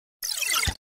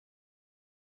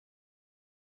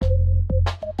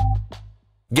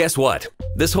Guess what?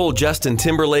 This whole Justin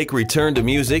Timberlake return to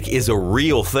music is a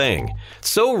real thing.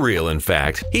 So real, in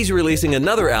fact, he's releasing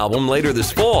another album later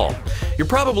this fall. You're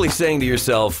probably saying to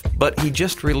yourself, but he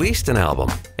just released an album.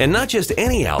 And not just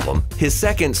any album, his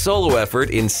second solo effort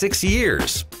in 6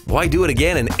 years. Why do it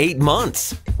again in 8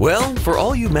 months? Well, for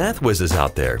all you math whizzes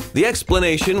out there, the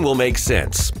explanation will make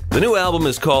sense. The new album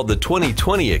is called the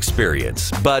 2020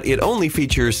 Experience, but it only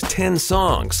features 10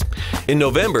 songs. In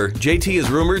November, JT is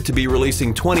rumored to be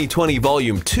releasing 2020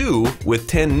 Volume 2 with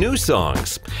 10 new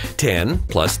songs. 10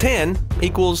 plus 10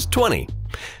 equals 20.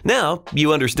 Now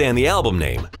you understand the album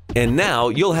name, and now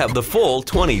you'll have the full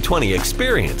 2020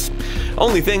 experience.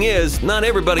 Only thing is, not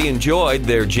everybody enjoyed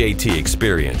their JT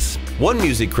experience. One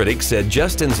music critic said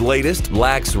Justin's latest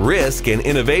lacks risk and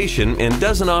innovation and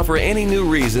doesn't offer any new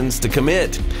reasons to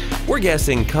commit. We're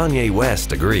guessing Kanye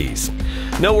West agrees.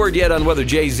 No word yet on whether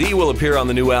Jay-Z will appear on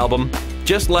the new album.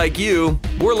 Just like you,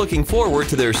 we're looking forward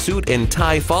to their suit and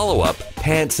tie follow-up,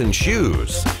 Pants and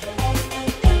Shoes.